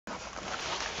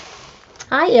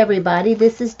Hi everybody,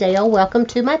 this is Dale. Welcome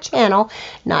to my channel,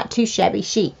 Not Too Shabby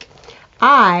Chic.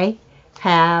 I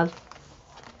have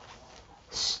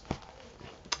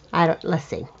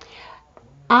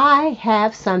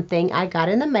something I got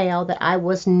in the mail that I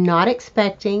was not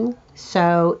expecting.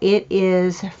 So it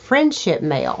is friendship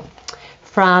mail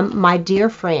from my dear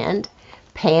friend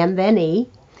Pam VanEe,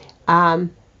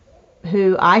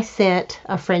 who I sent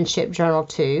a friendship journal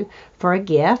to for a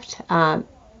gift.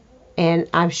 And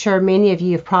I'm sure many of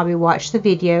you have probably watched the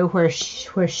video where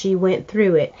she went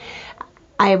through it.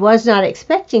 I was not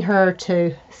expecting her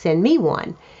to send me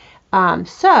one.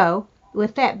 So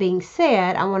with that being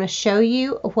said, I want to show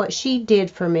you what she did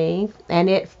for me, and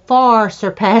it far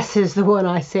surpasses the one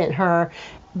I sent her,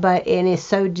 but it is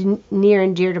so near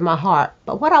and dear to my heart.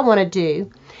 But what I want to do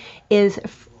is,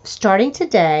 starting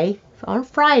today on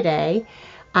Friday,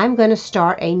 I'm going to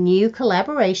start a new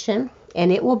collaboration.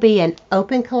 And it will be an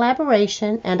open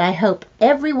collaboration, and I hope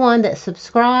everyone that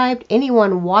subscribed,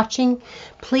 anyone watching,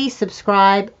 please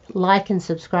subscribe, like and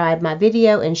subscribe my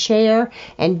video and share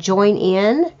and join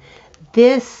in.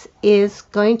 This is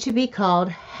going to be called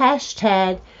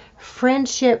hashtag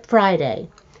Friendship Friday.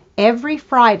 Every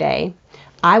Friday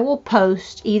I will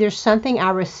post either something I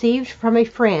received from a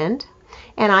friend,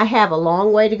 and I have a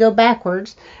long way to go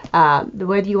backwards,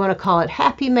 whether you want to call it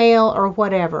happy mail or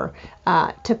whatever,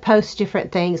 to post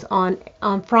different things on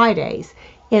Fridays.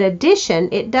 In addition,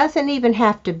 it doesn't even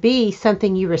have to be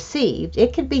something you received.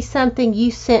 It could be something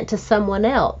you sent to someone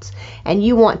else and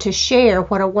you want to share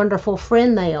what a wonderful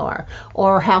friend they are,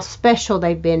 or how special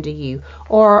they've been to you,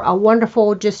 or a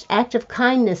wonderful just act of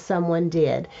kindness someone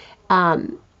did.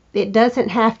 It doesn't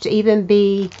have to even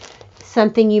be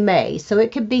something you made. So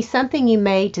it could be something you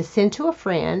made to send to a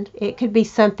friend. It could be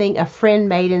something a friend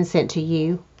made and sent to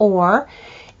you, or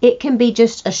it can be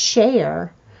just a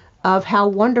share of how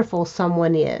wonderful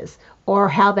someone is, or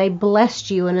how they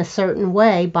blessed you in a certain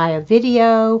way by a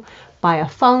video, by a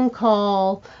phone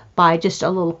call, by just a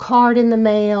little card in the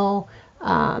mail,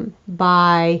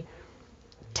 by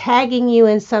tagging you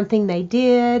in something they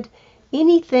did.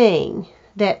 Anything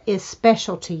that is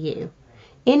special to you.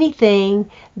 Anything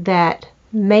that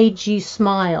made you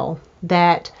smile,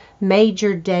 that made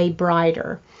your day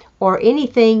brighter, or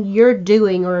anything you're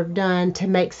doing or have done to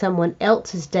make someone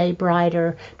else's day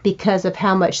brighter because of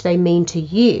how much they mean to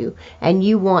you, and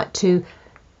you want to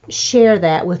share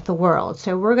that with the world.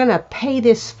 So we're going to pay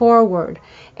this forward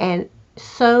and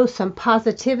sow some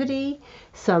positivity,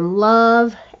 some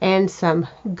love, and some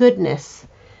goodness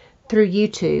through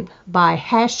YouTube by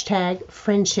hashtag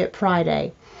Friendship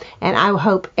Friday. And I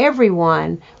hope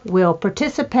everyone will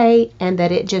participate and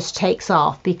that it just takes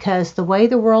off, because the way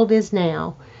the world is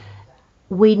now,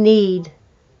 we need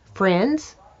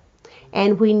friends,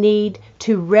 and we need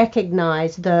to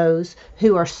recognize those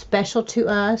who are special to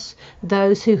us,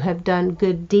 those who have done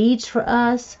good deeds for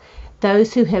us,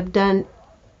 those who have done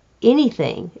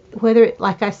anything, whether,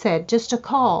 like I said, just a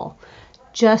call,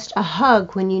 just a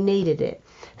hug when you needed it.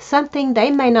 Something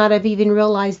they may not have even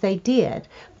realized they did,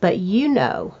 but you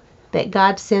know that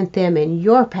God sent them in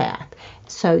your path.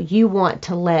 So you want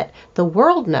to let the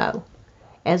world know,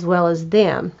 as well as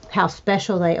them, how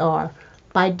special they are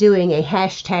by doing a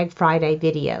hashtag Friday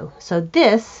video. So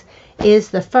this is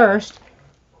the first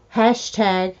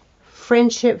hashtag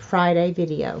Friendship Friday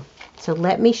video. So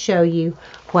let me show you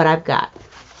what I've got.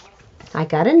 I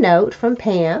got a note from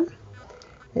Pam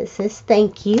that says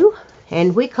thank you.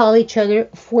 And we call each other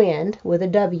friend with a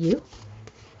W.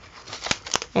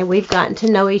 And we've gotten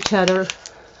to know each other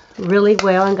really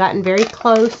well and gotten very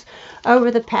close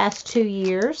over the past 2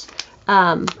 years,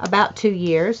 about 2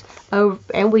 years.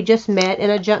 And we just met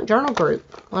in a junk journal group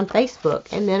on Facebook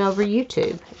and then over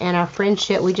YouTube. And our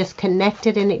friendship, we just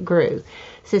connected and it grew. It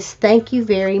says, thank you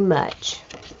very much.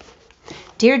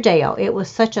 Dear Dale, it was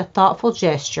such a thoughtful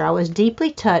gesture. I was deeply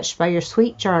touched by your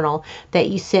sweet journal that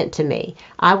you sent to me.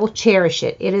 I will cherish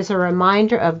it. It is a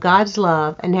reminder of God's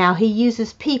love and how He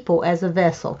uses people as a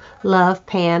vessel. Love,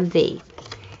 Pam V.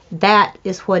 That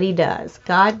is what He does.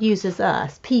 God uses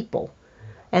us, people,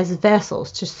 as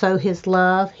vessels to sow His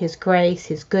love, His grace,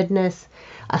 His goodness,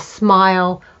 a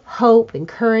smile, hope,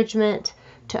 encouragement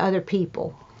to other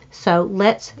people. So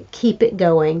let's keep it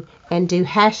going and do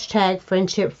hashtag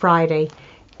Friendship Friday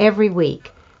every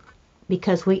week,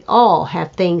 because we all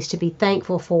have things to be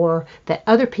thankful for that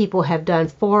other people have done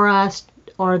for us,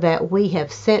 or that we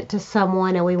have sent to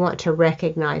someone, and we want to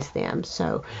recognize them.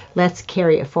 So let's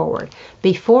carry it forward.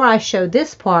 Before I show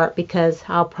this part, because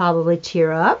I'll probably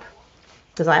tear up,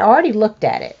 because I already looked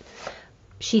at it,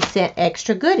 she sent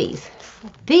extra goodies.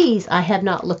 These I have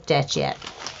not looked at yet.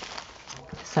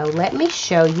 So let me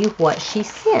show you what she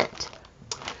sent.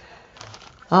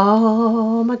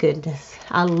 Oh my goodness.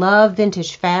 I love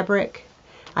vintage fabric.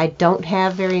 I don't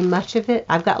have very much of it.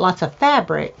 I've got lots of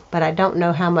fabric, but I don't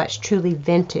know how much truly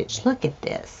vintage. Look at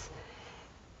this.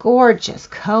 Gorgeous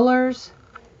colors.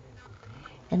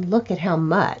 And look at how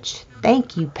much.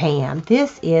 Thank you, Pam.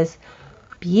 This is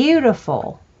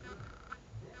beautiful.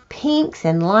 Pinks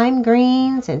and lime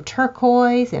greens and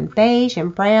turquoise and beige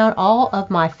and brown. All of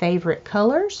my favorite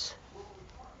colors.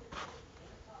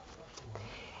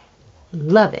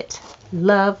 Love it.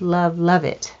 Love, love, love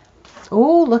it.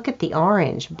 Oh, look at the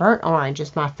orange. Burnt orange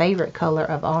is my favorite color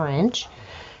of orange.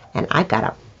 And I got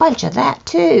a bunch of that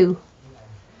too.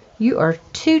 You are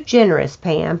too generous,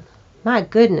 Pam. My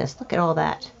goodness, look at all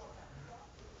that.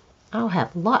 I'll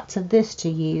have lots of this to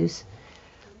use.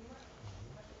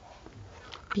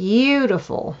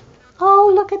 Beautiful.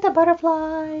 Oh, look at the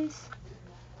butterflies.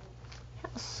 How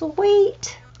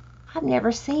sweet. I've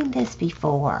never seen this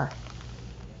before.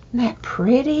 Isn't that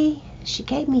pretty? She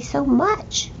gave me so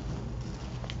much.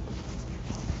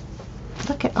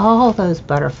 Look at all those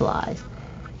butterflies.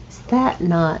 Is that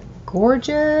not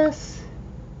gorgeous?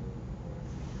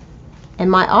 And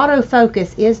my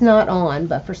autofocus is not on,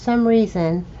 but for some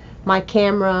reason my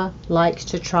camera likes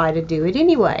to try to do it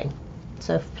anyway.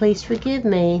 So please forgive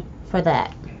me for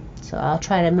that. So I'll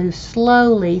try to move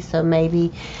slowly so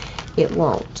maybe it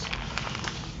won't.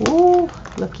 Ooh,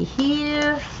 looky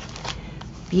here.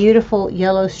 Beautiful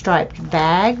yellow striped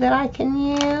bag that I can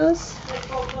use.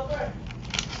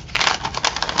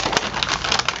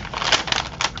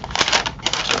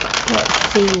 Let's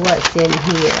see what's in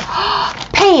here.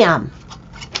 Pam!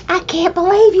 I can't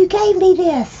believe you gave me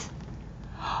this.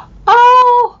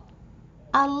 Oh!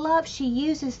 I love, she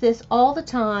uses this all the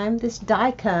time, this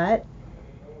die cut.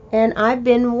 And I've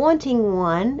been wanting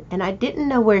one, and I didn't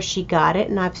know where she got it,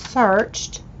 and I've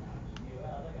searched.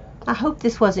 I hope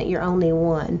this wasn't your only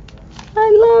one.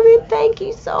 I love it. Thank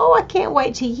you so. I can't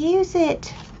wait to use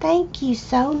it. Thank you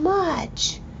so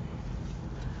much.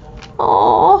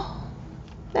 Oh,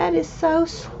 that is so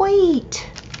sweet.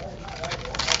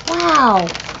 Wow.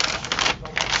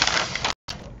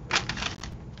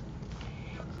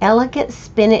 Elegant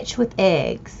spinach with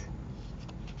eggs.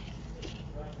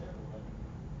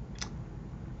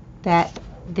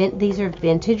 These are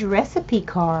vintage recipe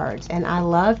cards, and I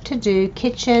love to do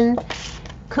kitchen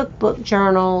cookbook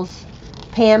journals.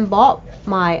 Pam bought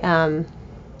my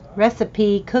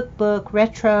recipe cookbook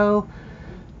retro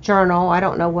journal. I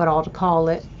don't know what all to call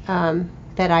it,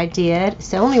 that I did. It's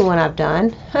the only one I've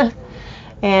done.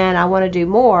 And I want to do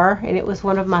more, and it was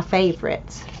one of my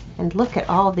favorites. And look at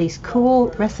all these cool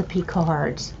recipe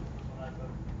cards.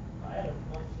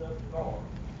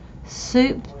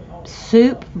 Soup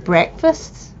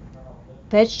breakfasts,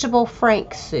 vegetable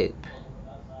frank soup,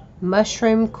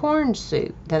 mushroom corn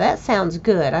soup. Now that sounds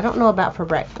good. I don't know about for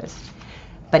breakfast.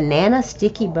 Banana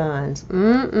sticky buns.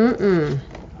 Banana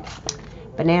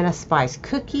spice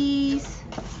cookies,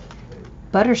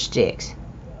 butter sticks.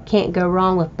 Can't go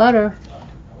wrong with butter.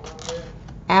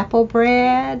 Apple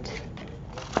bread,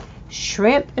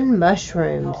 shrimp and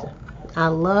mushrooms. I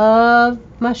love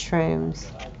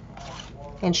mushrooms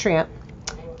and shrimp.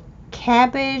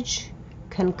 Cabbage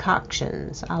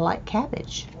concoctions. I like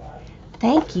cabbage.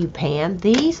 Thank you, Pam.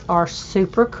 These are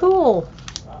super cool.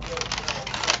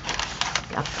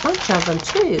 Got a bunch of them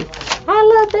too. I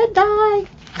love that die.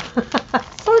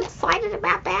 So excited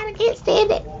about that. I can't stand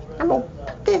it. I'm gonna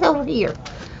put this over here.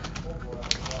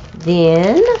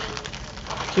 Then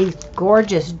these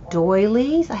gorgeous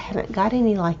doilies. I haven't got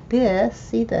any like this.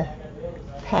 See the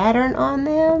pattern on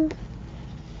them?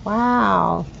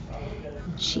 Wow.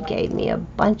 She gave me a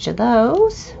bunch of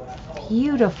those.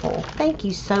 Beautiful. Thank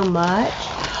you so much.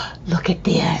 Look at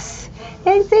this.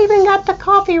 It's even got the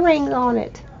coffee rings on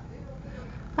it.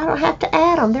 I don't have to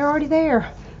add them. They're already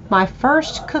there. My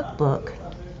first cookbook.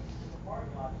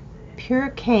 Pure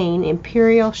Cane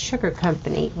Imperial Sugar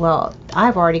Company. Well,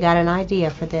 I've already got an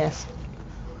idea for this.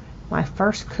 My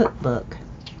first cookbook.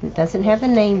 It doesn't have the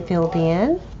name filled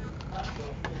in.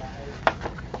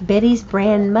 Betty's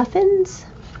Brand Muffins.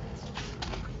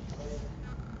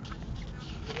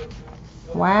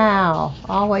 Wow,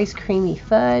 always creamy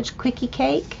fudge, quickie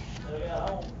cake,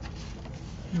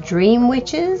 dream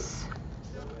witches,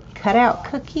 cutout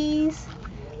cookies.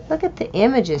 Look at the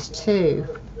images too.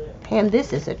 Pam,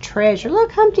 this is a treasure.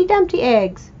 Look, Humpty Dumpty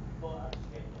eggs.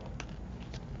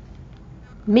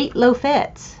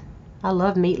 Meatloafettes. I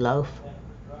love meatloaf.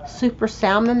 Super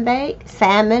salmon bake,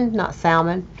 salmon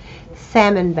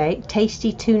bake,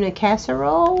 tasty tuna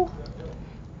casserole.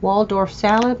 Waldorf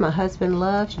salad, my husband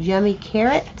loves. Yummy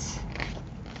carrots.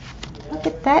 Look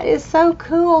Look at that. Is so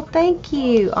cool. Thank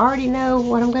you. I already know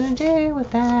what I'm going to do with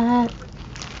that.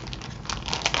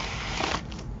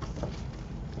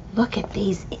 Look at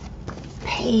these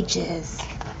pages.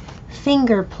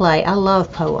 Finger play. I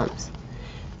love poems.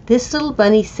 This little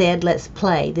bunny said, let's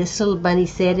play. This little bunny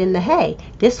said, in the hay.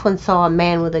 This one saw a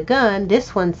man with a gun.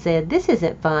 This one said, this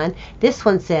isn't fun. This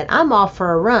one said, I'm off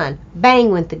for a run. Bang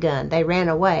went the gun. They ran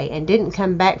away and didn't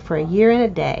come back for a year and a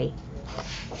day.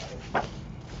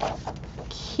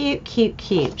 Cute, cute,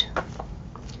 cute.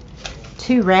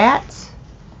 Two rats.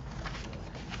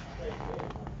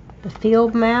 The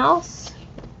field mouse.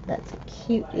 That's a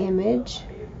cute image.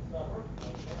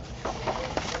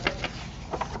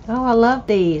 Oh, I love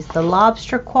these. The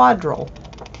lobster quadrille.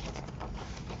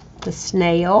 The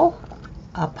snail.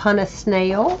 Upon a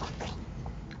snail.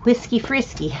 Whiskey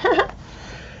frisky.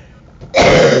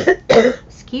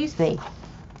 Excuse me.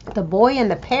 The boy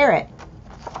and the parrot.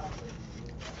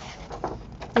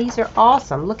 These are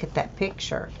awesome. Look at that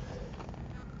picture.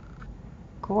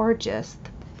 Gorgeous. The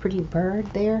pretty bird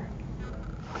there.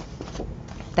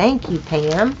 Thank you,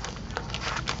 Pam.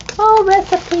 Oh,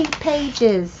 recipe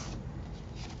pages.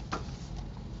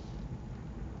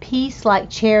 Peace like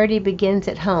charity begins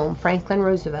at home. Franklin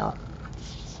Roosevelt.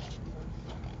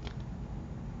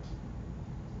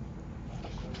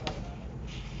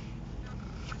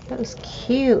 That was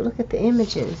cute. Look at the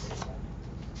images.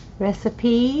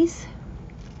 Recipes.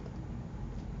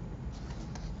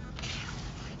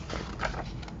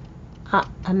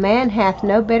 A man hath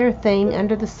no better thing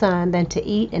under the sun than to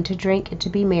eat and to drink and to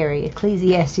be merry.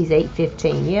 Ecclesiastes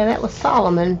 8:15. Yeah, that was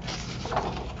Solomon.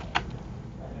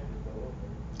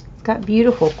 It's got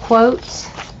beautiful quotes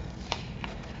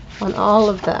on all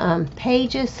of the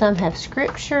pages. Some have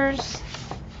scriptures.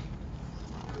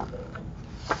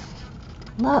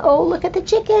 Oh, look at the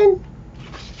chicken.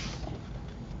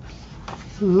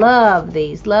 Love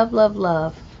these. Love, love,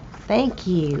 love. Thank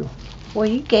you. Well,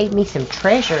 you gave me some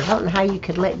treasures. I don't know how you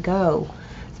could let go.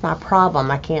 It's my problem.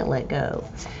 I can't let go.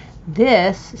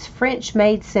 This is French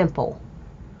made simple.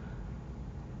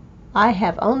 I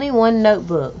have only one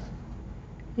notebook.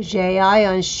 J'ai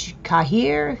un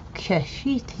cahier.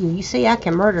 You see, I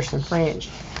can murder some French.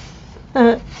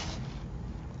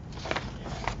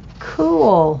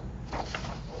 Cool.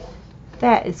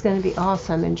 That is going to be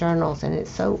awesome in journals, and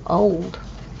it's so old.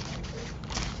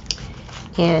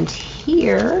 And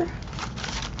here,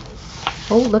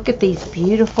 oh, look at these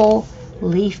beautiful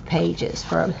leaf pages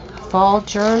for a fall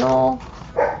journal.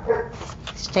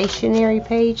 Stationery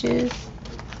pages.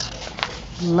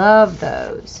 Love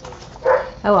those.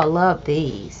 Oh, I love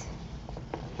these.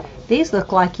 These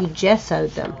look like you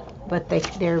gessoed them, but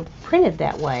they're printed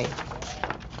that way.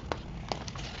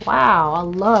 Wow, I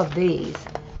love these.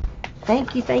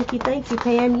 Thank you, thank you, thank you,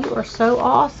 Pam. You are so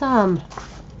awesome.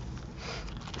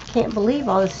 Can't believe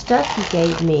all the stuff you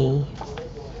gave me.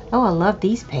 Oh, I love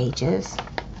these pages.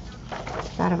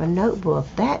 Out of a notebook.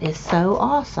 That is so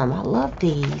awesome. I love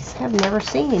these. I've never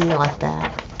seen any like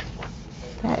that.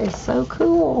 That is so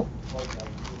cool.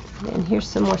 And here's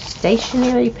some more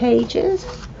stationery pages.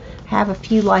 Have a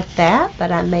few like that,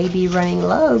 but I may be running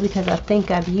low because I think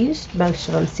I've used most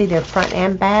of them. See, they're front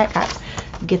and back. I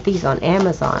get these on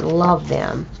Amazon. Love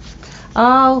them.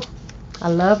 Oh, I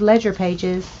love ledger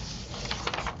pages.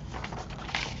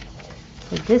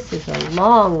 So this is a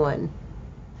long one.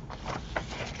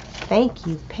 Thank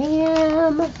you,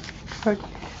 Pam, for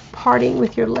parting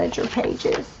with your ledger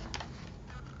pages.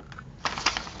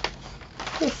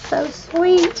 It's so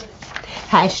sweet.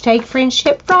 Hashtag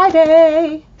Friendship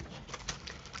Friday.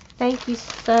 Thank you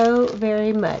so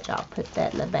very much. I'll put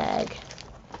that in the bag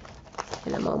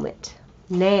in a moment.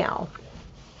 Now,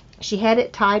 she had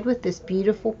it tied with this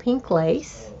beautiful pink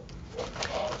lace.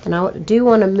 And I do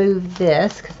want to move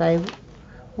this because I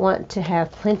want to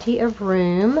have plenty of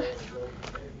room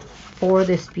for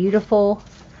this beautiful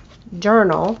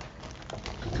journal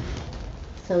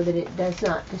so that it does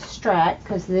not distract,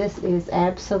 because this is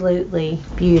absolutely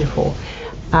beautiful.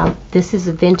 This is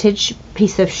a vintage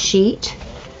piece of sheet.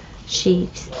 She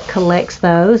collects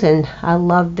those and I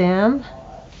love them.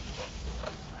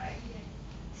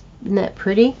 Isn't that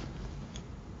pretty?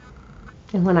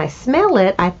 And when I smell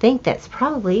it, I think that's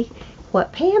probably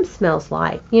what Pam smells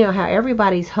like. You know how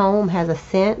everybody's home has a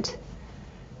scent?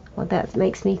 Well, that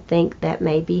makes me think that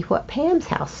may be what Pam's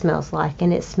house smells like,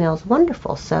 and it smells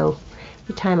wonderful. So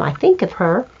every time I think of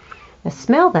her and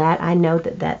smell that, I know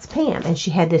that that's Pam. And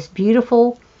she had this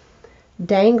beautiful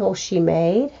dangle she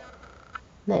made.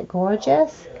 Isn't that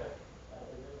gorgeous?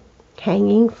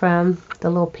 Hanging from the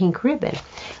little pink ribbon.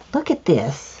 Look at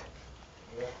this.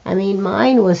 I mean,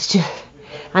 mine was just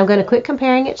I'm going to quit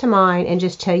comparing it to mine and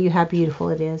just tell you how beautiful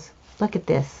it is. Look at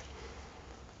this.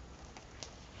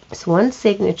 It's one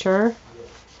signature.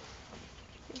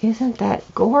 Isn't that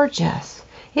gorgeous?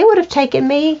 It would have taken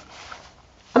me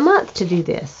a month to do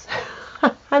this.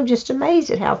 I'm just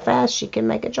amazed at how fast she can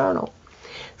make a journal.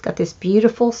 It's got this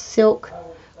beautiful silk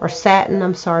or satin,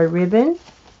 ribbon.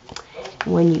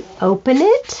 When you open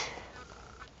it,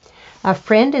 a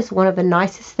friend is one of the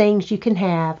nicest things you can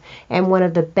have and one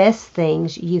of the best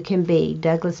things you can be.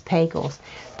 Douglas Pagels.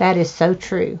 That is so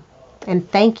true. And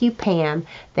thank you, Pam,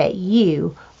 that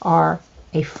you are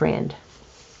a friend.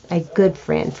 A good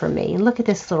friend for me. And look at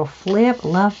this little flip.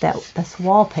 Love that. That's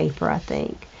wallpaper, I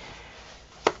think.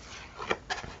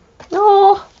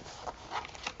 Oh!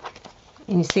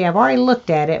 And you see, I've already looked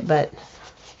at it, but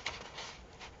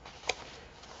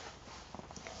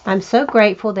I'm so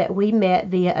grateful that we met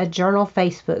via a journal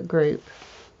Facebook group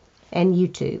and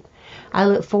YouTube. I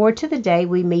look forward to the day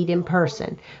we meet in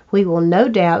person. We will no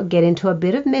doubt get into a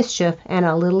bit of mischief and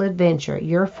a little adventure.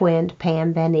 Your friend,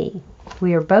 Pam VanEe.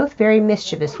 We are both very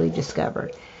mischievous, we've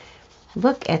discovered.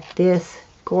 Look at this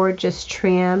gorgeous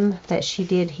trim that she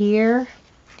did here.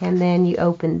 And then you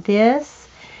open this.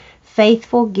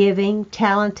 Faithful, giving,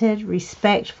 talented,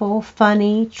 respectful,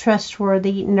 funny,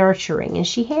 trustworthy, nurturing. And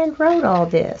she hand wrote all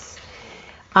this.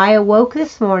 I awoke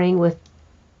this morning with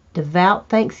devout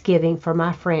thanksgiving for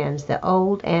my friends, the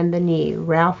old and the new.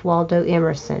 Ralph Waldo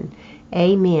Emerson.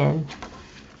 Amen.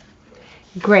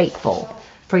 Grateful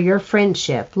for your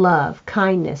friendship, love,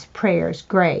 kindness, prayers,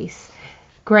 grace.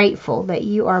 Grateful that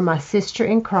you are my sister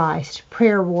in Christ,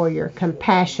 prayer warrior,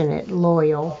 compassionate,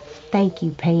 loyal. Thank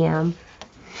you, Pam.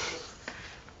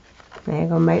 They're going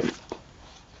to make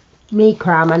me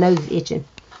cry. My nose is itching.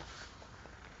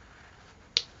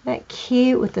 Isn't that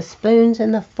cute with the spoons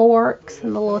and the forks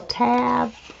and the little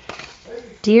tab?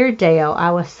 Dear Dale, I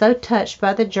was so touched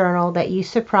by the journal that you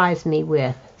surprised me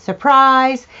with.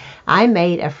 Surprise! I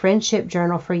made a friendship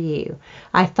journal for you.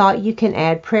 I thought you can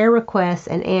add prayer requests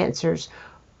and answers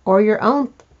or your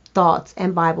own thoughts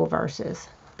and Bible verses.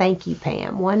 Thank you,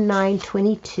 Pam.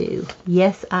 1922.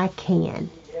 Yes, I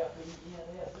can.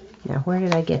 Now, where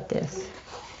did I get this?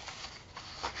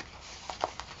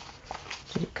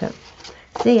 Did it come?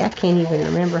 See, I can't even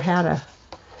remember how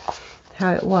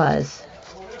it was.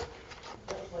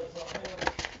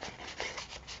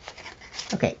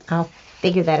 Okay, I'll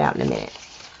figure that out in a minute.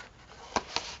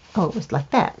 Oh, it was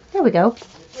like that. There we go.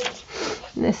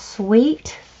 Isn't this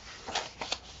sweet?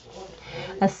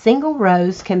 A single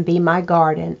rose can be my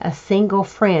garden. A single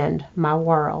friend, my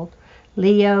world.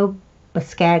 Leo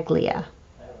Buscaglia.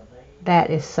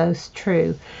 That is so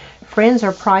true. Friends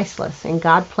are priceless, and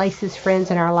God places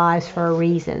friends in our lives for a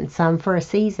reason. Some for a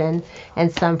season,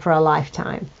 and some for a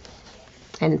lifetime.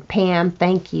 And Pam,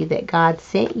 thank you that God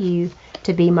sent you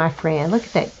to be my friend. Look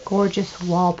at that gorgeous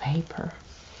wallpaper.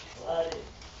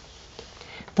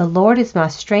 The Lord is my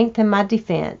strength and my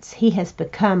defense. He has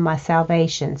become my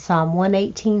salvation. Psalm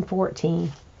 118:14.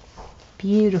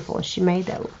 Beautiful. She made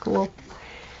that look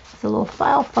it's a little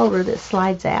file folder that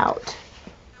slides out.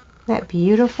 Isn't that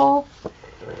beautiful?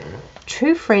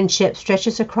 True friendship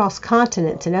stretches across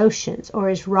continents and oceans, or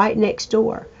is right next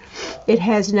door. It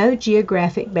has no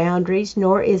geographic boundaries,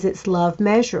 nor is its love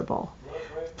measurable.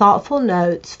 Thoughtful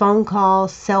notes, phone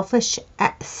calls, selfless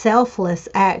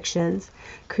actions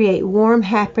create warm,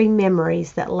 happy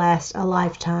memories that last a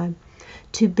lifetime.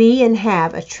 To be and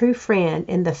have a true friend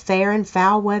in the fair and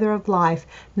foul weather of life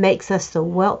makes us the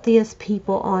wealthiest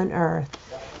people on earth.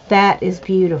 That is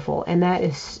beautiful, and that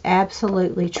is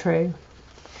absolutely true.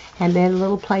 And then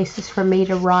little places for me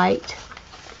to write.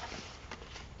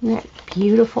 Isn't that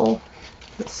beautiful?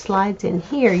 It slides in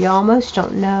here. You almost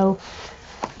don't know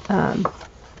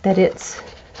that it's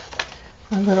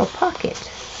a little pocket.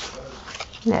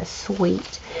 Isn't that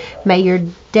sweet? May your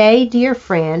day, dear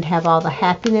friend, have all the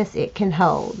happiness it can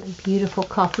hold. Beautiful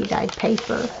coffee dyed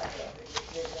paper.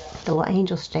 The little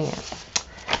angel stamp.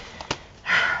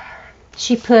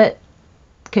 She put,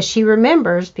 because she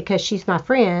remembers, because she's my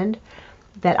friend,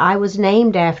 that I was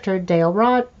named after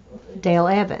Dale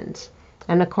Evans.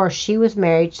 And of course, she was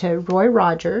married to Roy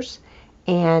Rogers.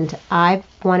 And I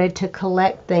wanted to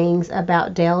collect things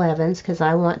about Dale Evans because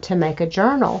I want to make a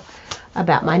journal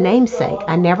about my namesake.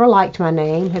 I never liked my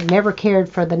name, have never cared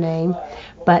for the name,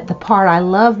 but the part I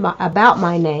love about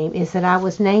my name is that I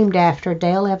was named after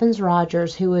Dale Evans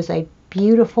Rogers, who was a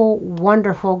beautiful,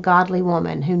 wonderful, godly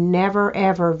woman who never,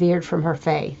 ever veered from her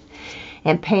faith.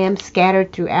 And Pam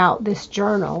scattered throughout this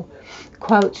journal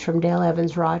quotes from Dale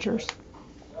Evans Rogers.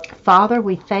 Father,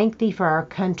 we thank thee for our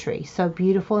country, so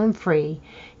beautiful and free.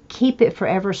 Keep it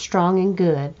forever strong and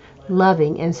good.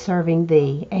 loving and serving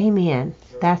thee. Amen.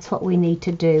 That's what we need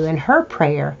to do. And her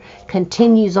prayer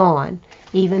continues on,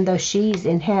 even though she's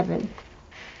in heaven.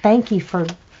 Thank you for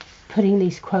putting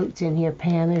these quotes in here,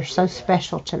 Pam. They're so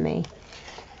special to me.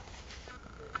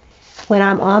 When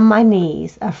I'm on my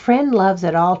knees, a friend loves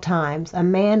at all times. A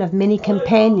man of many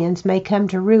companions may come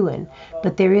to ruin,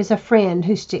 but there is a friend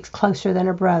who sticks closer than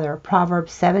a brother.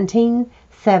 Proverbs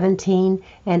 17:17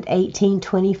 and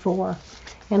 18:24.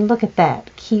 And look at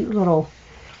that cute little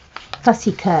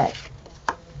fussy cut.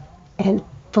 And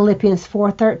Philippians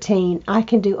 4:13, I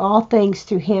can do all things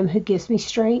through him who gives me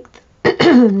strength.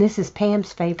 This is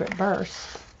Pam's favorite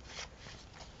verse.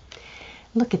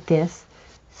 Look at this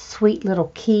sweet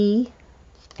little key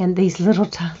and these little,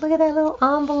 look at that little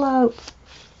envelope.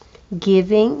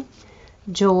 Giving,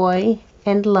 joy,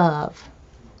 and love.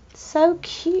 So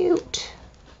cute.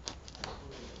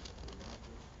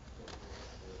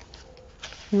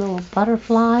 Little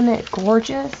butterfly, isn't that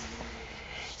gorgeous?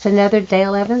 It's another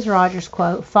Dale Evans Rogers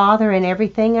quote. Father, in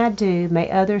everything I do, may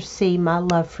others see my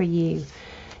love for you.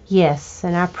 Yes,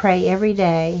 and I pray every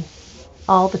day,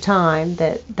 all the time,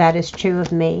 that is true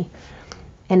of me.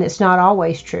 And it's not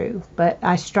always true, but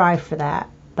I strive for that.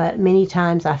 But many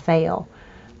times I fail.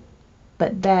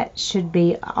 But that should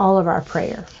be all of our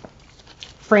prayer.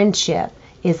 Friendship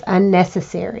is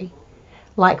unnecessary.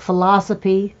 Like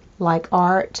philosophy, like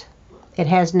art, it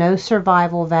has no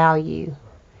survival value.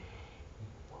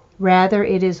 Rather,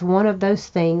 it is one of those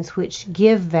things which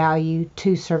give value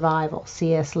to survival.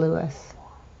 C.S. Lewis.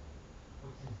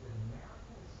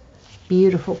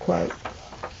 Beautiful quote.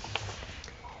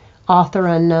 Author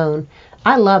unknown.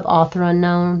 I love author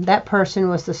unknown. That person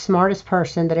was the smartest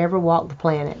person that ever walked the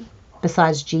planet,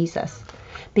 besides Jesus.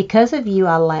 Because of you,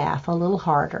 I laugh a little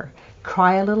harder,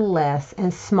 cry a little less,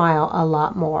 and smile a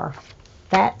lot more.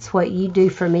 That's what you do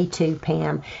for me too,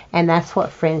 Pam, and that's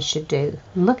what friends should do.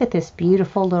 Look at this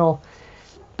beautiful little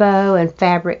bow and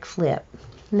fabric flip.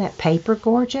 Isn't that paper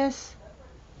gorgeous?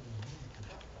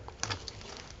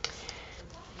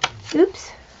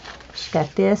 Oops. She's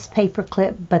got this paper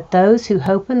clip. But those who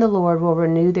hope in the Lord will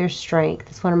renew their strength.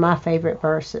 It's one of my favorite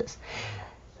verses.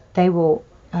 They will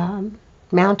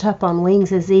mount up on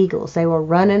wings as eagles. They will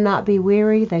run and not be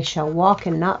weary. They shall walk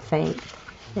and not faint.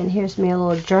 And here's me a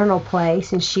little journal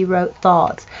place, and she wrote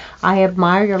thoughts. I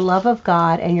admire your love of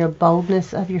God and your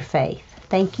boldness of your faith.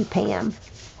 Thank you, Pam.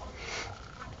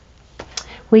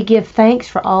 We give thanks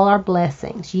for all our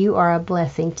blessings. You are a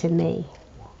blessing to me.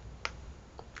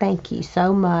 Thank you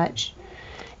so much.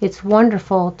 It's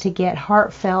wonderful to get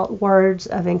heartfelt words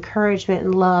of encouragement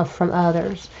and love from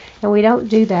others. And we don't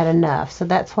do that enough. So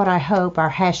that's what I hope our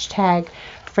hashtag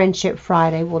Friendship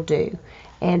Friday will do.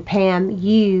 And Pam,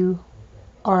 you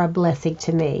are a blessing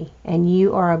to me. And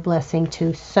you are a blessing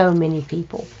to so many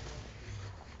people.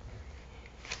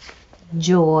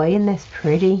 Joy, and that's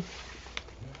pretty.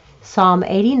 Psalm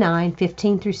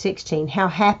 89:15-16. How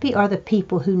happy are the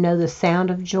people who know the sound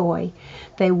of joy.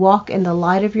 They walk in the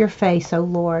light of your face, O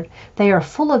Lord. They are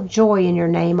full of joy in your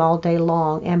name all day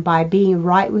long, and by being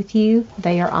right with you,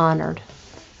 they are honored.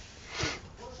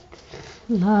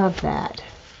 Love that.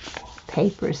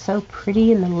 Paper is so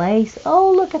pretty, and the lace.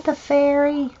 Oh, look at the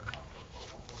fairy.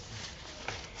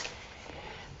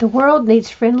 The world needs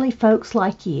friendly folks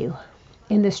like you.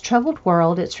 In this troubled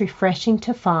world, it's refreshing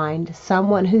to find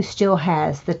someone who still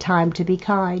has the time to be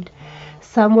kind,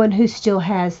 someone who still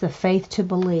has the faith to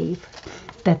believe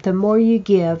that the more you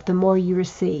give, the more you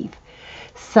receive,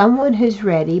 someone who's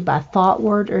ready by thought,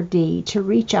 word, or deed to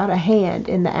reach out a hand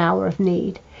in the hour of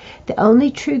need. The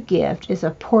only true gift is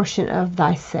a portion of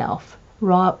thyself.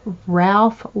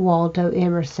 Ralph Waldo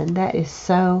Emerson. That is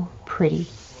so pretty,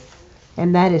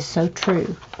 and that is so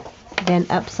true. Then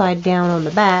upside down on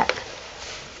the back,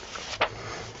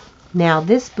 now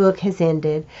this book has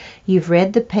ended. You've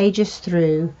read the pages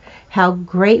through. How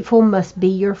grateful must be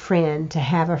your friend to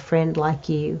have a friend like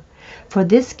you. For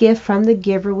this gift from the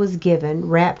giver was given,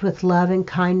 wrapped with love and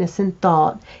kindness and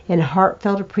thought, in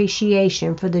heartfelt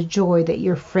appreciation for the joy that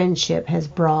your friendship has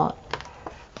brought.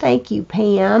 Thank you,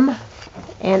 Pam.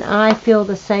 And I feel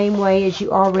the same way as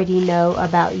you already know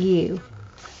about you.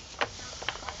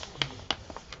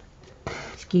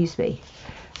 Excuse me.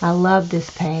 I love this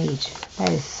page. That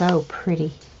is so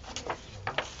pretty.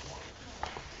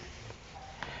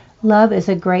 Love is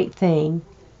a great thing,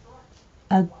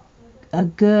 a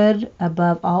good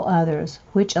above all others,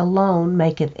 which alone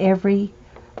maketh every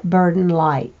burden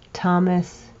light.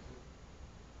 Thomas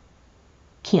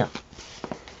Kemp.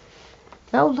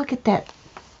 Oh, look at that.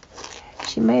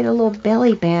 She made a little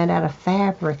belly band out of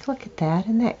fabric. Look at that.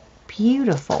 Isn't that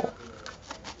beautiful?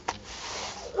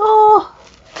 Oh,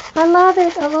 I love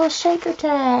it. A little shaker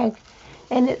tag.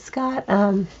 And it's got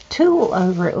tulle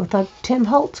over it with a Tim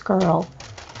Holtz girl.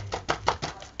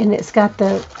 And it's got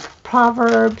the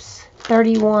Proverbs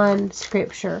 31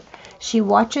 scripture. She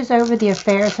watches over the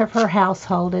affairs of her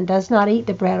household and does not eat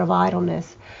the bread of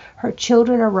idleness. Her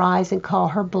children arise and call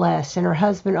her blessed, and her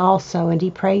husband also, and he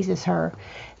praises her.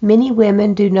 Many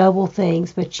women do noble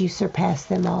things, but you surpass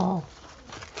them all.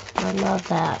 I love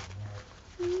that.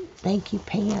 Thank you,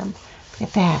 Pam. Look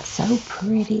at that. So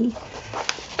pretty.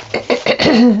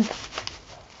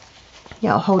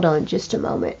 Y'all, hold on just a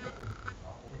moment.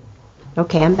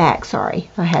 Okay, I'm back.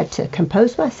 Sorry. I had to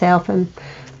compose myself and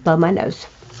blow my nose.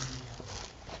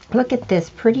 Look at this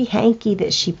pretty hanky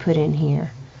that she put in here.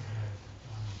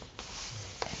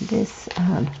 This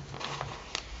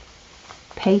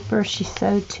paper she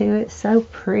sewed to it. So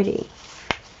pretty.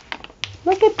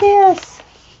 Look at this.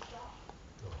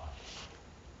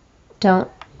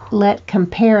 Don't let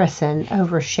comparison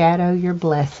overshadow your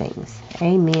blessings.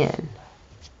 Amen.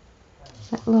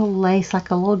 That little lace like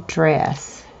a little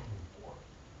dress.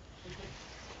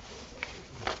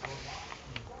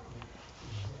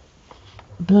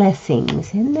 Blessings.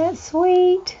 Isn't that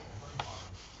sweet?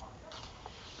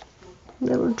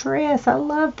 Little dress. I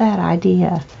love that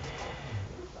idea.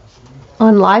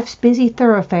 On life's busy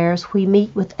thoroughfares, we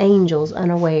meet with angels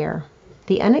unaware.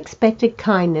 The unexpected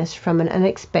kindness from an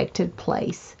unexpected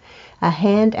place. A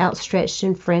hand outstretched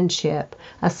in friendship.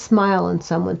 A smile on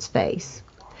someone's face.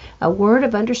 A word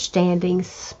of understanding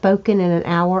spoken in an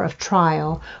hour of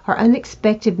trial are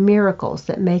unexpected miracles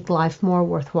that make life more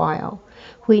worthwhile.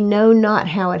 We know not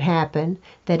how it happened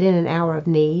that in an hour of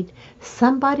need,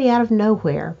 somebody out of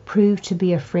nowhere proved to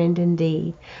be a friend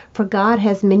indeed. For God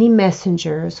has many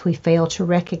messengers we fail to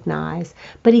recognize,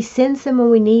 but He sends them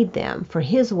when we need them, for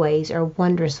His ways are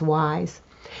wondrous wise.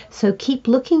 So keep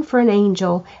looking for an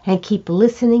angel and keep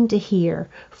listening to hear,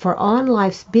 for on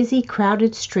life's busy,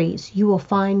 crowded streets you will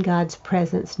find God's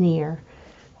presence near.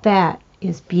 That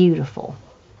is beautiful.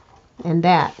 And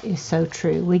that is so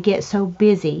true. We get so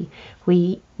busy,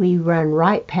 we run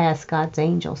right past God's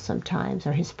angels sometimes,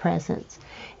 or His presence.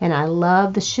 And I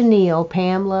love the chenille.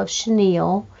 Pam loves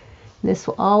chenille. This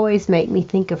will always make me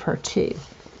think of her too.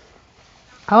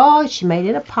 Oh, she made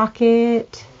it a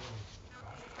pocket.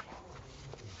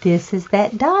 This is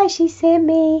that die she sent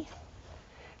me.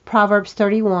 Proverbs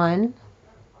 31,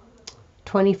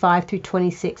 25 through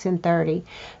 26 and 30.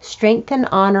 Strength and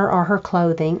honor are her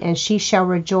clothing, and she shall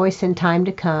rejoice in time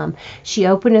to come. She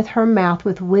openeth her mouth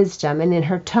with wisdom, and in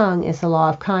her tongue is the law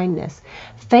of kindness.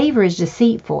 Favor is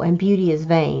deceitful, and beauty is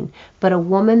vain, but a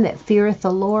woman that feareth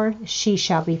the Lord, she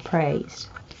shall be praised.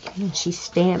 And she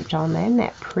stamped on that. Isn't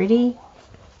that pretty?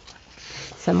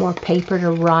 Some more paper to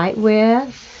write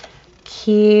with.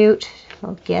 Cute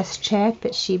little guest check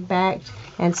that she backed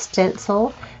and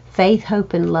stenciled. Faith,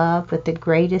 hope, and love, but the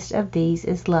greatest of these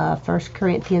is love. 1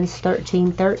 Corinthians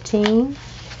 13:13.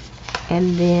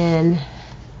 And then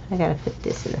I gotta put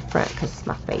this in the front because it's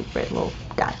my favorite little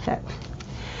die cut.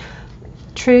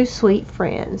 True, sweet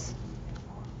friends.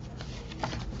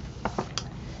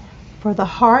 For the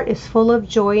heart is full of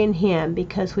joy in Him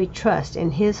because we trust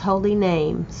in His holy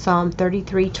name. Psalm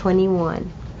 33:21.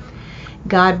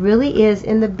 God really is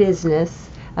in the business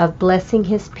of blessing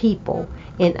His people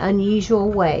in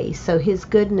unusual ways, so His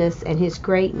goodness and His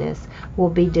greatness will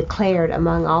be declared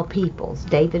among all peoples.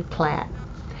 David Platt.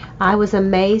 I was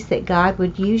amazed that God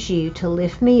would use you to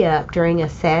lift me up during a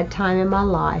sad time in my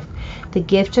life. The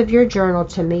gift of your journal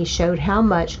to me showed how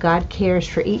much God cares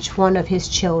for each one of His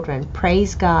children.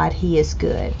 Praise God, He is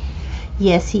good.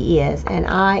 Yes, He is, and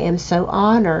I am so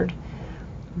honored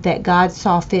that God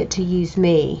saw fit to use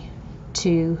me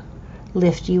to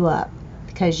lift you up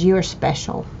because you are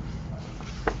special.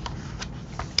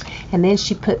 And then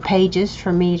she put pages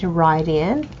for me to write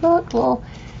in. Look, little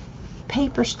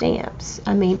paper stamps.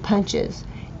 Punches.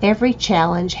 Every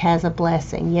challenge has a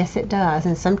blessing. Yes, it does.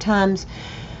 And sometimes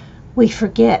we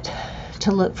forget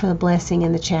to look for the blessing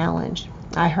in the challenge.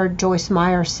 I heard Joyce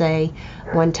Meyer say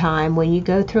one time, when you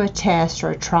go through a test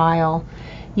or a trial,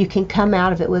 you can come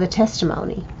out of it with a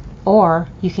testimony, or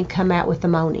you can come out with the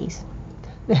monies.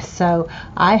 So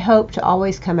I hope to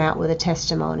always come out with a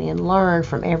testimony and learn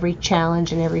from every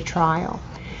challenge and every trial.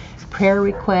 Prayer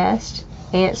request,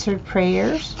 answered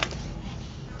prayers.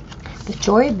 The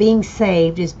joy of being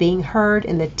saved is being heard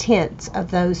in the tents of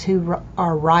those who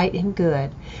are right and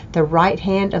good. The right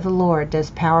hand of the Lord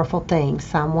does powerful things.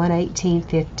 Psalm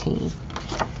 118:15.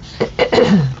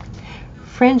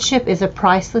 Friendship is a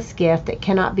priceless gift that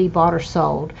cannot be bought or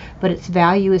sold, but its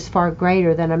value is far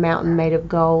greater than a mountain made of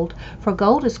gold. For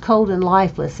gold is cold and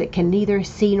lifeless, it can neither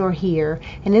see nor hear,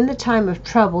 and in the time of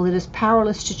trouble it is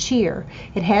powerless to cheer.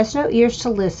 It has no ears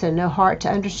to listen, no heart to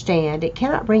understand. It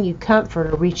cannot bring you comfort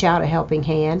or reach out a helping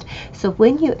hand. So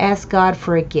when you ask God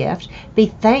for a gift, be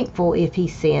thankful if He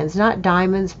sends, not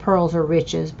diamonds, pearls, or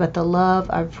riches, but the love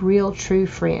of real, true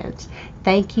friends.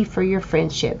 Thank you for your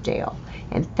friendship, Dale.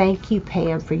 And thank you,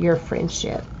 Pam, for your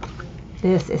friendship.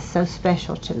 This is so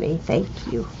special to me. Thank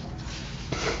you.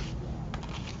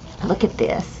 Look at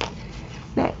this.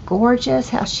 Isn't that gorgeous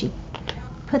how she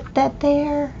put that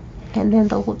there? And then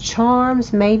the little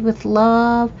charms made with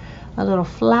love, a little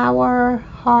flower,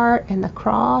 heart, and the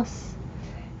cross.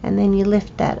 And then you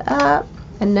lift that up.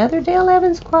 Another Dale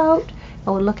Evans quote.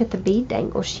 Oh, look at the bead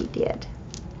dangle she did.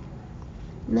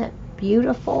 Isn't that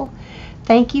beautiful?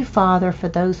 Thank you, Father, for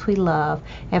those we love,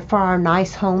 and for our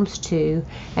nice homes too,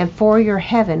 and for your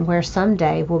heaven where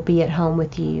someday we'll be at home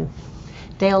with you.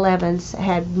 Dale Evans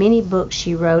had many books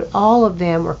she wrote. All of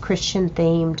them were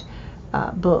Christian-themed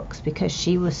books because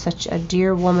she was such a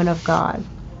dear woman of God.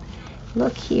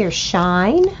 Look here,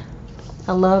 Shine.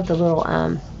 I love the little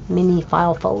mini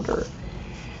file folder.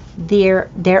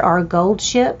 There are gold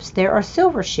ships, there are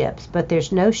silver ships, but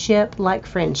there's no ship like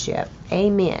friendship.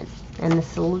 Amen. And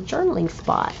this little journaling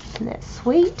spot. Isn't that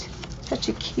sweet? Such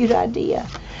a cute idea.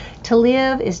 To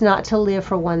live is not to live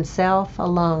for oneself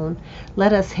alone.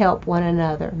 Let us help one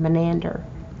another. Menander.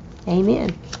 Amen.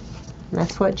 And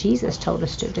that's what Jesus told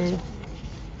us to do.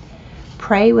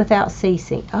 Pray without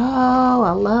ceasing. Oh,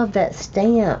 I love that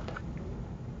stamp.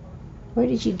 Where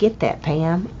did you get that,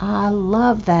 Pam? I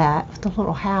love that with the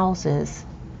little houses.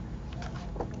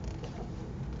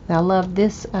 I love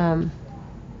this,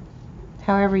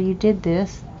 however you did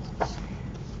this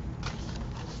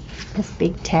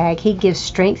big tag. He gives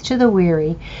strength to the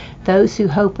weary. Those who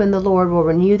hope in the Lord will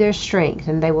renew their strength,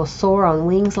 and they will soar on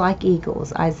wings like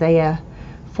eagles. Isaiah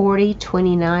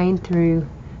 40:29 through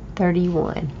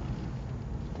 31.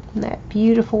 Isn't that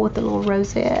beautiful with the little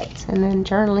rosettes? And then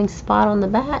journaling spot on the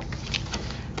back.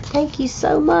 Thank you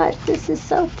so much. This is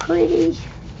so pretty.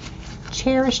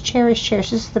 Cherish, cherish, cherish.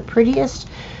 This is the prettiest,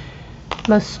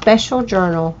 most special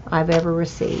journal I've ever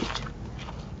received.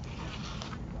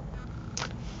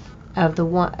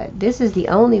 This is the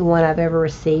only one I've ever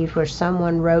received where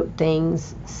someone wrote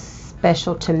things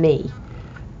special to me,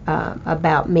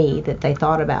 about me, that they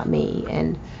thought about me.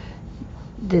 And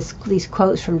these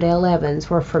quotes from Dale Evans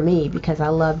were for me because I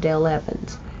love Dale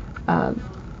Evans.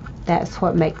 That's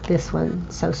what makes this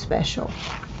one so special.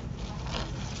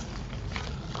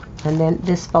 And then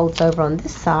this folds over on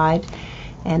this side,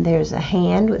 and there's a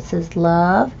hand which says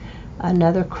love,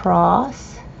 another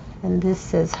cross, and this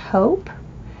says hope,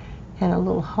 and a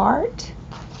little heart.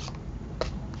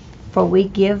 For we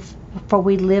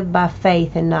live by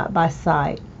faith and not by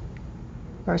sight.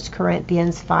 1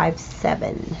 Corinthians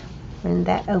 5:7. And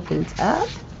that opens up.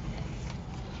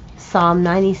 Psalm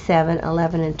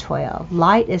 97:11 and 12.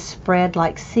 Light is spread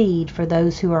like seed for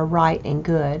those who are right and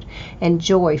good, and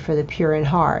joy for the pure in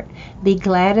heart. Be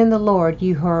glad in the Lord,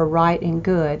 you who are right and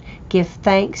good. Give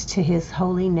thanks to His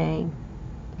holy name.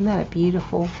 Isn't that a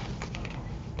beautiful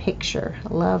picture? I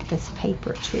love this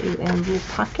paper too. And a little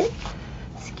pocket.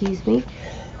 Excuse me.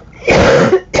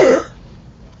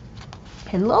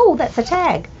 And oh, that's a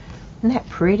tag. Isn't that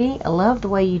pretty? I love the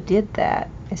way you did that.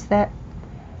 Is that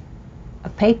a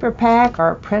paper pack or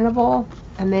a printable?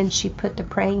 And then she put the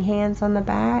praying hands on the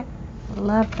back. I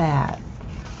love that.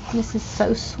 This is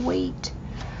so sweet.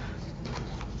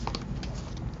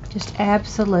 Just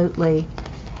absolutely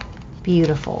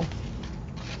beautiful.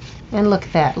 And look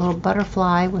at that little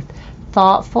butterfly with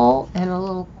thoughtful and a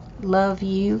little love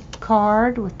you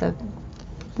card with the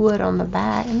wood on the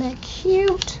back. Isn't that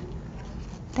cute?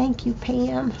 Thank you,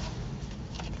 Pam.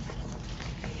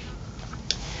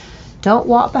 Don't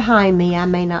walk behind me, I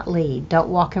may not lead. Don't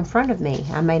walk in front of me,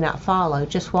 I may not follow.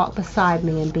 Just walk beside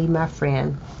me and be my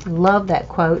friend. Love that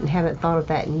quote and haven't thought of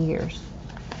that in years.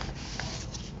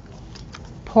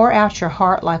 Pour out your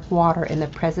heart like water in the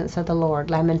presence of the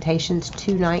Lord. Lamentations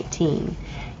 2:19.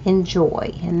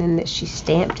 Enjoy. And then that she's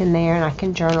stamped in there, and I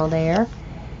can journal there.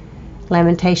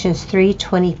 Lamentations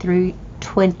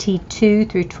 3:22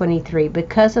 through 23.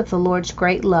 Because of the Lord's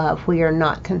great love, we are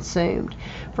not consumed,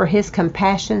 for His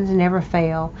compassions never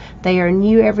fail. They are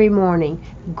new every morning.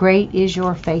 Great is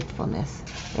your faithfulness.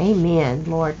 Amen.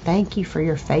 Lord, thank you for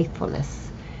your faithfulness,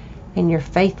 and your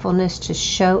faithfulness to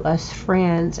show us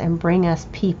friends and bring us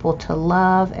people to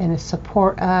love and to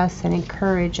support us and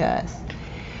encourage us.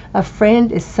 A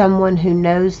friend is someone who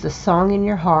knows the song in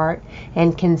your heart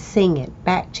and can sing it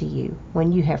back to you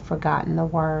when you have forgotten the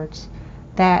words.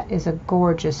 That is a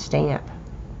gorgeous stamp.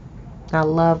 I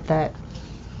love that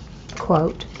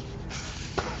quote.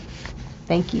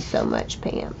 Thank you so much,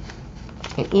 Pam.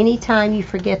 And anytime you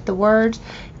forget the words,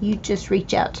 you just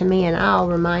reach out to me and I'll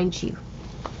remind you.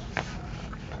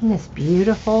 Isn't this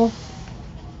beautiful?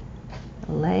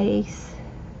 Lace.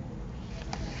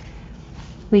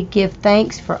 We give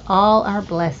thanks for all our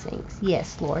blessings.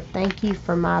 Yes, Lord, thank you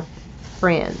for my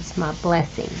friends, my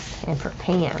blessings, and for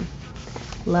Pam.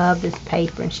 Love this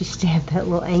paper, and she stamped that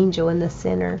little angel in the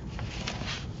center.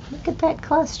 Look at that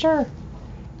cluster.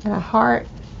 And a heart,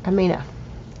 a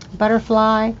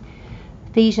butterfly.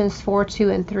 Ephesians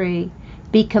 4:2 and 3.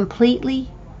 Be completely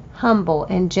humble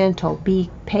and gentle. Be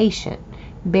patient,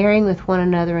 bearing with one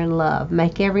another in love.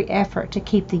 Make every effort to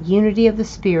keep the unity of the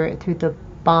Spirit through the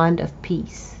bond of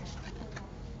peace.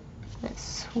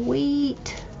 That's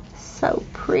sweet. So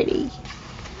pretty.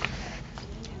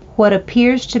 What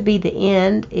appears to be the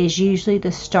end is usually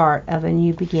the start of a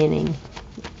new beginning.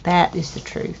 That is the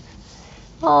truth.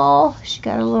 Oh, she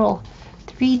got a little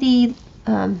 3D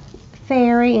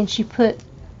fairy, and she put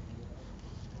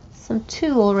some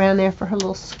tulle around there for her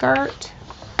little skirt.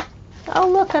 Oh,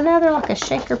 look, another like a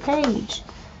shaker page.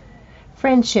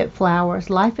 Friendship flowers.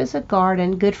 Life is a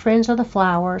garden. Good friends are the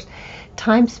flowers.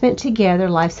 Time spent together,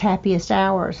 life's happiest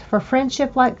hours. For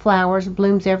friendship like flowers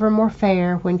blooms ever more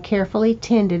fair when carefully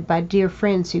tended by dear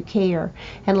friends who care.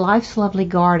 And life's lovely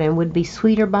garden would be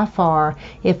sweeter by far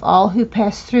if all who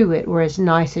pass through it were as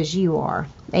nice as you are.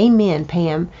 Amen,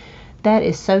 Pam. That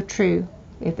is so true.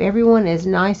 If everyone as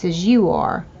nice as you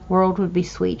are, world would be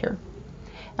sweeter.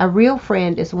 A real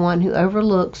friend is one who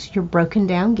overlooks your broken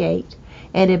down gate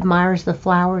and admires the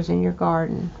flowers in your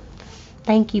garden.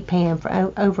 Thank you, Pam,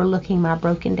 for overlooking my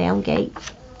broken down gate.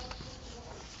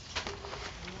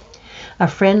 A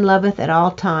friend loveth at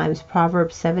all times,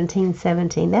 Proverbs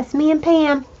 17:17. That's me and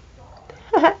Pam.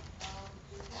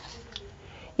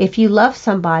 If you love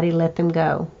somebody, let them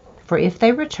go. For if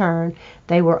they return,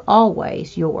 they were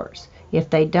always yours. If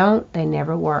they don't, they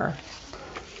never were.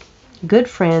 Good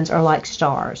friends are like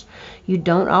stars. You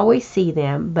don't always see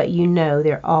them, but you know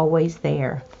they're always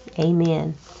there.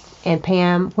 Amen. And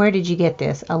Pam, where did you get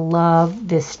this? I love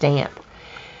this stamp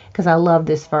because I love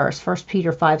this verse. 1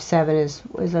 Peter 5:7 is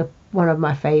one of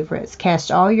my favorites.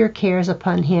 Cast all your cares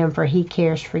upon him, for he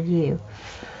cares for you.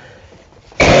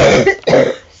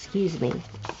 Excuse me.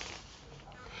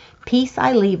 Peace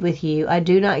I leave with you. I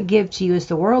do not give to you as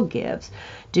the world gives.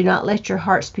 Do not let your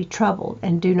hearts be troubled,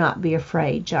 and do not be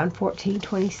afraid. John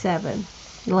 14:27.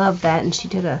 Love that. And she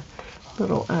did a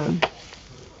little, I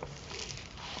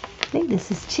think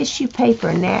this is tissue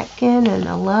paper napkin, and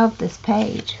I love this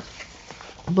page.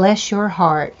 Bless your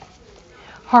heart.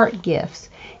 Heart gifts.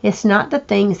 It's not the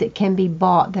things that can be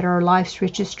bought that are life's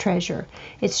richest treasure.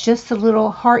 It's just the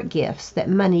little heart gifts that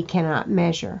money cannot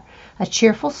measure. A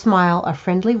cheerful smile, a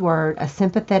friendly word, a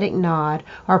sympathetic nod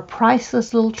are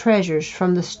priceless little treasures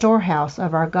from the storehouse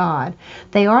of our God.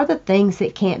 They are the things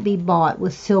that can't be bought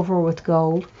with silver or with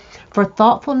gold. For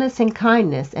thoughtfulness and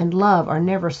kindness and love are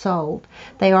never sold.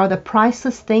 They are the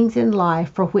priceless things in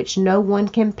life for which no one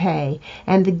can pay,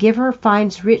 and the giver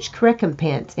finds rich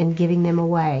recompense in giving them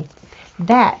away.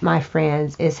 That, my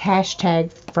friends, is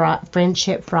hashtag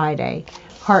Friendship Friday.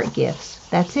 Heart gifts.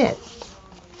 That's it.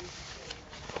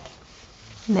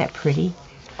 Isn't that pretty?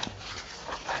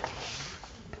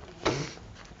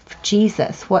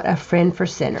 Jesus, what a friend for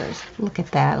sinners. Look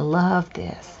at that. I love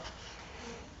this.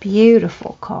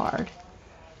 Beautiful card.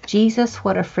 Jesus,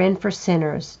 what a friend for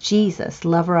sinners. Jesus,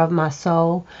 lover of my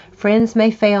soul. Friends may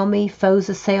fail me, foes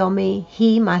assail me.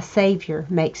 He, my Savior,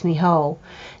 makes me whole.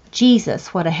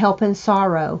 Jesus, what a help in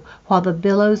sorrow, while the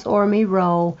billows o'er me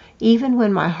roll. Even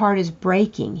when my heart is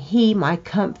breaking, He, my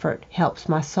comfort, helps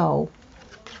my soul.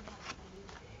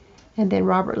 And then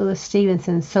Robert Louis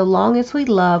Stevenson, so long as we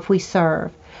love, we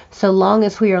serve. So long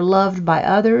as we are loved by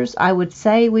others, I would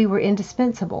say we were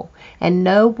indispensable. And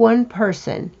no one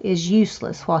person is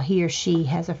useless while he or she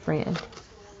has a friend.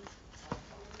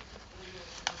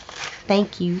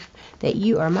 Thank you that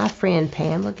you are my friend,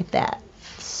 Pam. Look at that.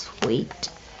 Sweet.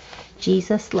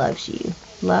 Jesus loves you.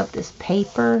 Love this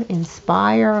paper.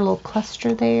 Inspire. A little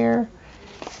cluster there.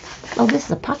 Oh, this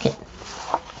is a pocket.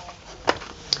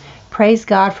 Praise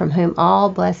God from whom all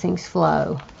blessings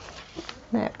flow.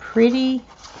 Isn't that pretty?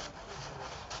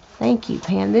 Thank you,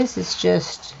 Pam. This is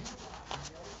just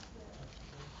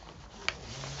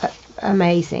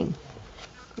amazing.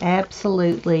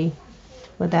 Absolutely,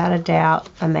 without a doubt,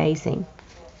 amazing.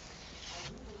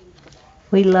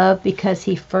 We love because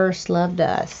he first loved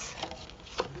us.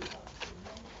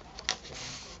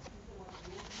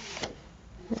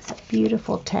 That's a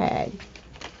beautiful tag.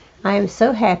 I am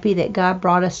so happy that God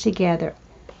brought us together.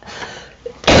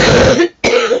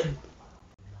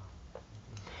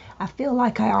 I feel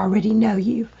like I already know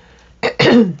you.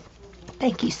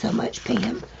 Thank you so much,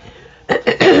 Pam.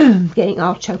 Getting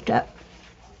all choked up.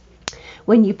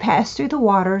 When you pass through the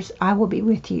waters, I will be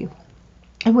with you.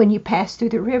 And when you pass through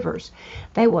the rivers,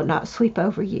 they will not sweep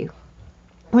over you.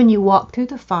 When you walk through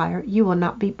the fire, you will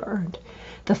not be burned.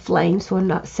 The flames will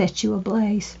not set you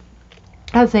ablaze.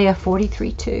 Isaiah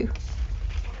 43:2.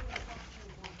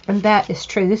 And that is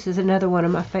true. This is another one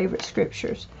of my favorite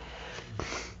scriptures.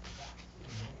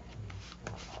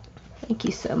 Thank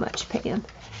you so much, Pam.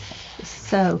 It's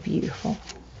so beautiful.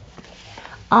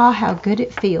 Ah, how good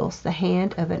it feels, the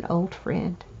hand of an old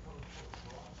friend.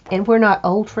 And we're not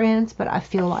old friends, but I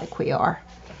feel like we are.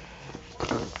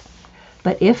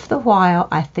 But if the while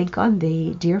I think on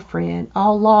thee, dear friend,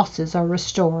 all losses are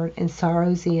restored and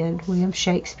sorrows end. William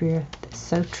Shakespeare. That's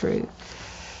so true.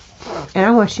 And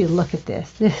I want you to look at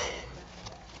this.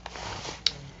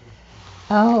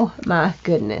 Oh my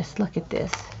goodness, look at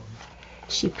this.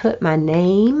 She put my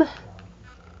name.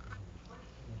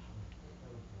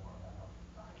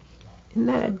 Isn't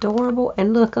that adorable?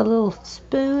 And look, a little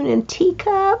spoon and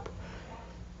teacup.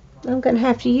 I'm going to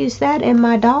have to use that in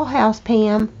my dollhouse,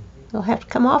 Pam. They'll have to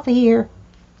come off of here.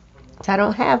 So I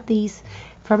don't have these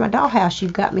for my dollhouse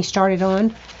you've got me started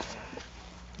on.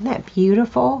 Isn't that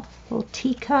beautiful? Little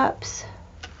teacups.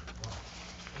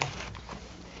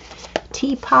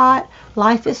 Teapot.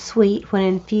 Life is sweet when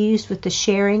infused with the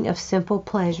sharing of simple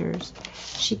pleasures.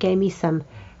 She gave me some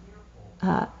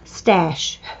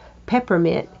stash.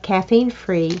 Peppermint,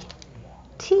 caffeine-free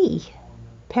tea.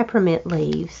 Peppermint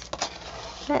leaves.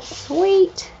 That's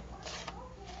sweet.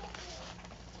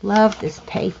 Love this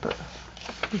paper.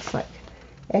 It's like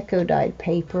eco-dyed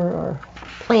paper or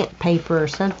plant paper or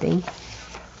something.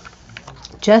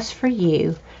 Just for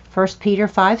you. 1 Peter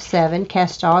 5:7.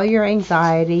 Cast all your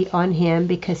anxiety on him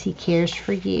because he cares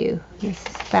for you. This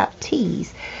is about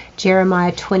teas.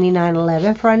 Jeremiah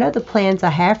 29:11. For I know the plans I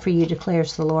have for you,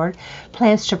 declares the Lord.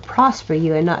 Plans to prosper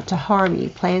you and not to harm you.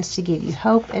 Plans to give you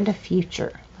hope and a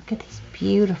future. Look at these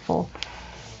beautiful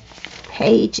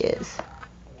pages.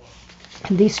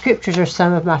 And these scriptures are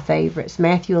some of my favorites.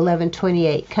 Matthew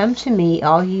 11:28. Come to me,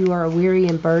 all you are weary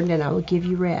and burdened, and I will give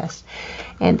you rest.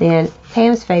 And then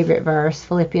Pam's favorite verse,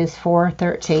 Philippians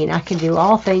 4:13. I can do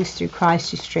all things through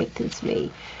Christ who strengthens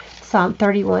me. Psalm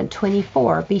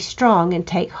 31:24. Be strong and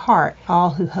take heart,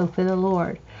 all who hope in the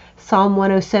Lord. Psalm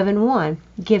 107:1.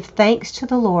 Give thanks to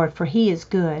the Lord, for he is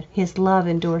good. His love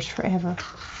endures forever.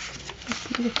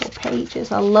 Beautiful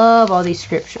pages. I love all these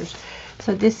scriptures.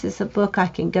 So this is a book I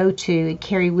can go to and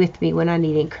carry with me when I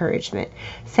need encouragement.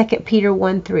 2 Peter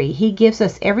 1:3. He gives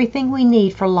us everything we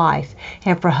need for life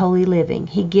and for holy living.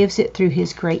 He gives it through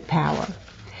his great power.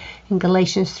 In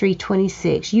Galatians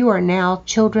 3:26, you are now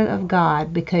children of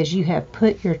God because you have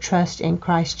put your trust in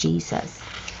Christ Jesus.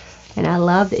 And I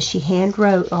love that she hand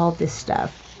wrote all this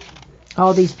stuff,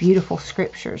 all these beautiful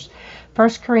scriptures.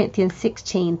 1 Corinthians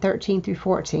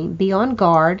 16:13-14. Be on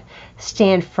guard,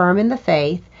 stand firm in the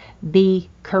faith, be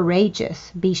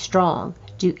courageous, be strong,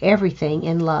 do everything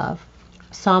in love.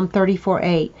 Psalm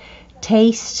 34:8.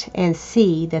 Taste and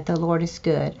see that the Lord is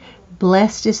good.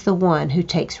 Blessed is the one who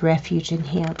takes refuge in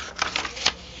him.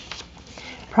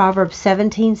 Proverbs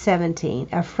 17:17.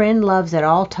 A friend loves at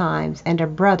all times, and a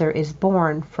brother is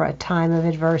born for a time of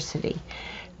adversity.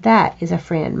 That is a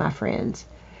friend, my friends.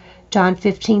 John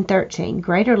 15:13.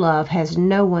 Greater love has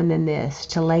no one than this,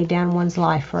 to lay down one's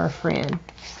life for a friend.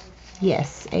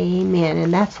 Yes, amen.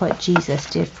 And that's what Jesus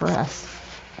did for us.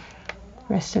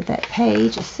 The rest of that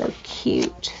page is so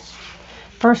cute.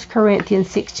 1 Corinthians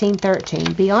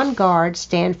 16:13. Be on guard,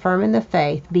 stand firm in the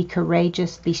faith, be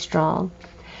courageous, be strong.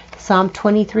 Psalm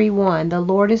 23:1. The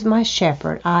Lord is my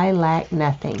shepherd, I lack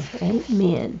nothing.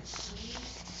 Amen.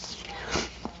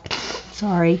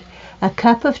 Sorry. A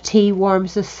cup of tea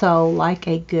warms the soul like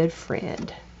a good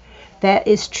friend. That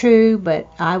is true, but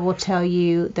I will tell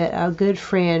you that a good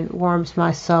friend warms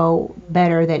my soul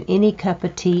better than any cup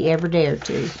of tea ever dared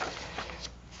to.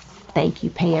 Thank you,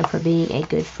 Pam, for being a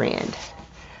good friend.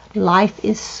 Life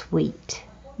is sweet.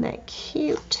 Isn't that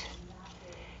cute?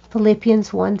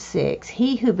 Philippians 1:6.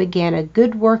 He who began a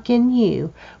good work in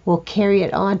you will carry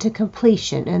it on to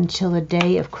completion until the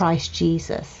day of Christ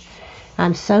Jesus.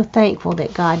 I'm so thankful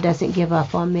that God doesn't give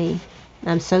up on me.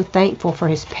 I'm so thankful for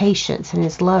his patience and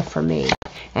his love for me,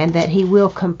 and that he will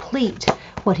complete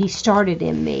what he started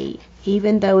in me.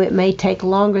 even though it may take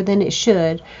longer than it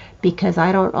should, because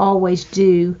I don't always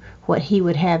do what He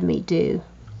would have me do.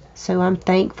 So I'm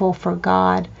thankful for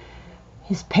God,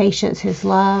 His patience, His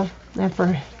love, and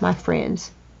for my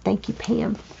friends. Thank you,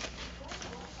 Pam,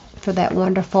 for that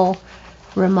wonderful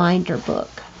reminder book.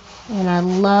 And I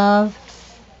love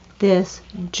this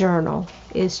journal.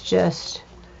 It's just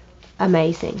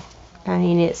amazing. I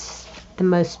mean, it's the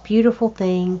most beautiful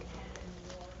thing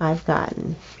I've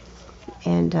gotten.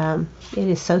 And it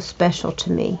is so special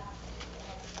to me.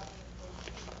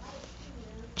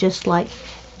 Just like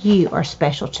you are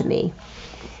special to me.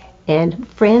 And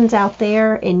friends out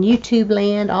there in YouTube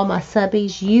land, all my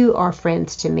subbies, you are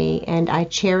friends to me, and I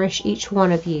cherish each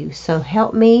one of you. So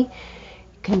help me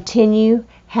continue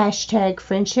hashtag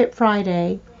Friendship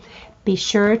Friday. Be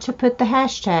sure to put the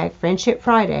hashtag Friendship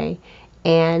Friday,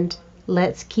 and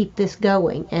let's keep this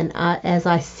going. And as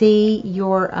I see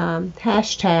your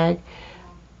hashtag,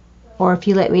 or if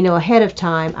you let me know ahead of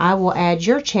time, I will add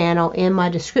your channel in my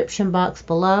description box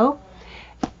below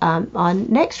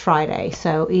on next Friday.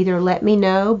 So either let me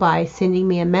know by sending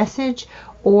me a message,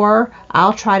 or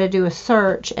I'll try to do a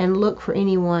search and look for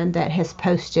anyone that has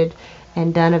posted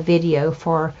and done a video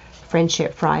for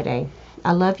Friendship Friday.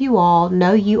 I love you all.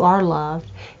 Know you are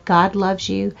loved. God loves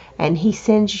you, and He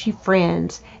sends you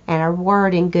friends and a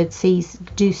word in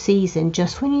due season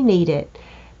just when you need it,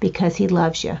 because He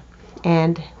loves you.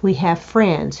 And we have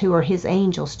friends who are His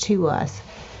angels to us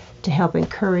to help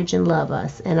encourage and love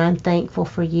us. And I'm thankful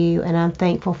for you, and I'm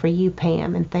thankful for you,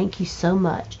 Pam, and thank you so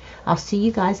much. I'll see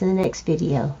you guys in the next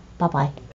video. Bye-bye.